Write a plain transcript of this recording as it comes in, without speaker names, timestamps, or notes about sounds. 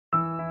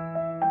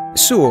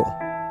Sewell,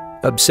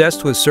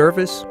 obsessed with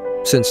service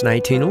since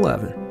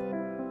 1911.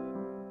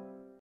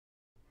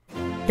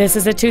 This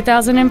is a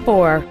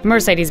 2004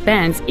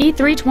 Mercedes-Benz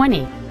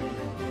E320.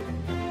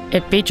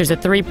 It features a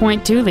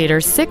 3.2-liter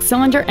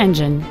 6-cylinder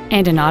engine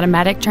and an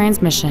automatic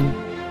transmission.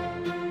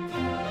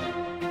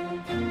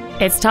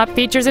 Its top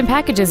features and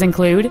packages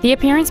include the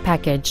appearance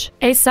package,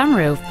 a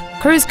sunroof,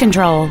 cruise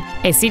control,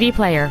 a CD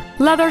player,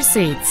 leather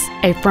seats,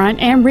 a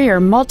front and rear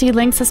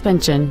multi-link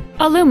suspension,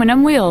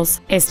 aluminum wheels,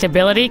 a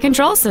stability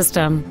control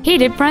system,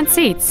 heated front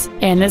seats,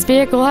 and this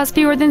vehicle has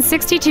fewer than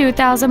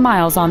 62,000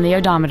 miles on the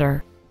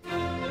odometer.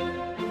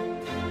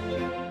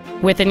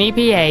 With an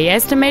EPA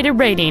estimated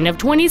rating of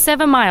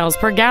 27 miles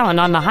per gallon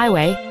on the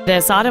highway,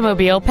 this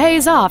automobile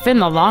pays off in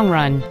the long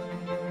run.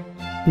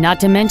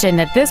 Not to mention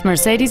that this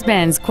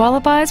Mercedes-Benz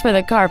qualifies for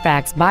the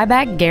Carfax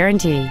buyback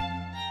guarantee.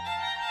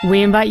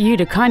 We invite you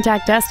to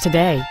contact us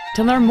today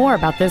to learn more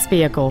about this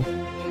vehicle.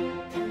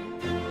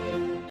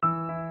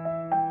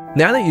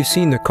 Now that you've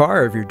seen the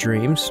car of your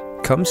dreams,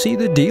 come see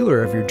the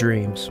dealer of your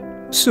dreams.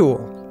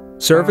 Sewell.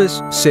 Service,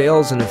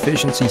 sales, and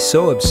efficiency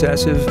so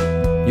obsessive,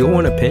 you'll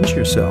want to pinch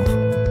yourself.